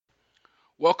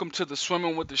Welcome to the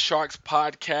Swimming with the Sharks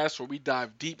podcast, where we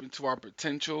dive deep into our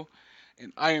potential.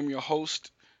 And I am your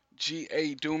host,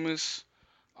 G.A. Dumas.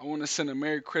 I want to send a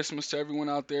Merry Christmas to everyone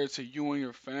out there, to you and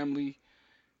your family.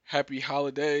 Happy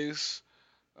holidays.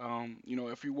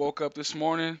 If you woke up this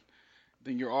morning,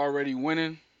 then you're already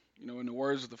winning. In the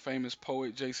words of the famous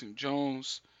poet Jason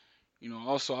Jones,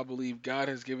 also I believe God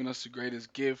has given us the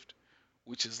greatest gift,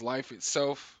 which is life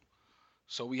itself.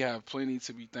 So we have plenty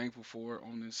to be thankful for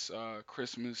on this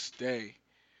Christmas day.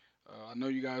 I know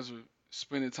you guys are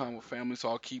spending time with family, so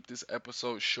I'll keep this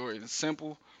episode short and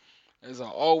simple, as I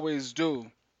always do.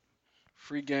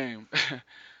 Free game.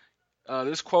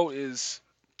 This quote is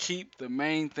keep the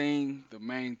main thing.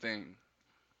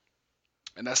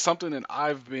 And that's something that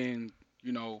I've been,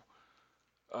 you know,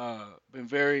 been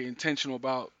very intentional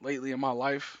about lately in my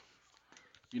life.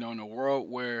 In a world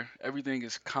where everything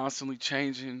is constantly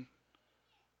changing,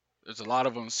 there's a lot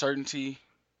of uncertainty,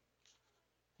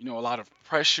 a lot of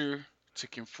pressure to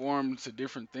conform to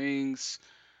different things,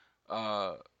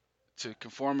 uh, to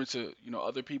conform to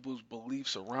other people's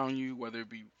beliefs around you, whether it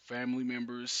be family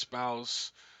members,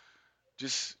 spouse,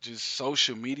 just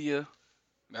social media.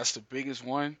 That's the biggest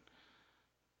one,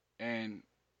 and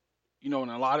and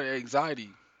a lot of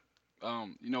anxiety.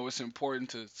 It's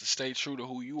important to stay true to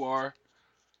who you are,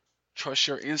 trust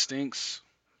your instincts,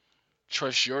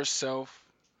 trust yourself,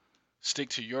 stick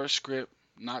to your script,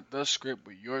 not the script,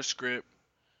 but your script.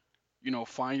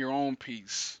 Find your own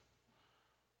peace.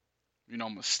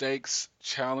 Mistakes,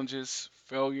 challenges,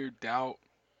 failure, doubt,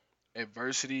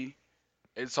 adversity,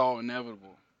 it's all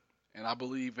inevitable. And I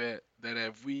believe that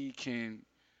if we can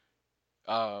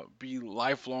be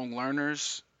lifelong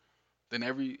learners, then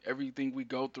everything we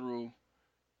go through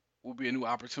will be a new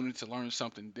opportunity to learn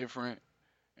something different,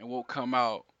 and we'll come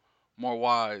out more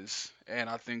wise. And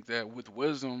I think that with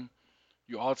wisdom,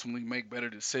 you ultimately make better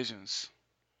decisions.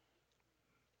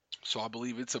 So I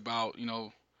believe it's about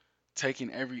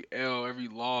taking every L, every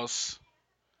loss,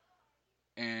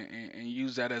 and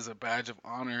use that as a badge of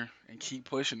honor, and keep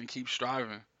pushing and keep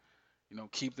striving.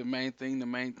 Keep the main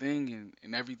thing,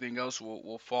 and everything else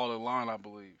will fall in line, I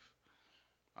believe.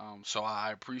 So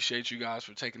I appreciate you guys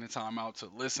for taking the time out to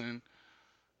listen,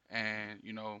 and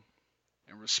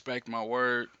and respect my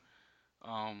word.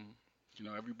 Um,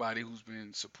 everybody who's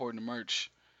been supporting the merch,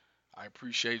 I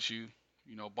appreciate you.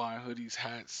 Buying hoodies,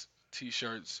 hats,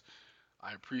 t-shirts.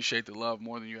 I appreciate the love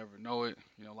more than you ever know it.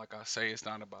 Like I say, it's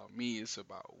not about me, it's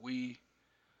about we.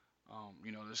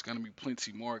 There's gonna be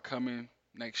plenty more coming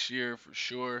next year for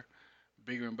sure,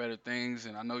 bigger and better things,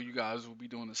 and I know you guys will be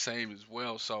doing the same as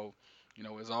well. So,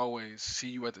 as always, see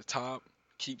you at the top.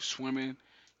 Keep swimming,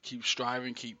 keep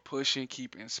striving, keep pushing,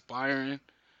 keep inspiring,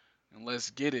 and let's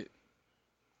get it.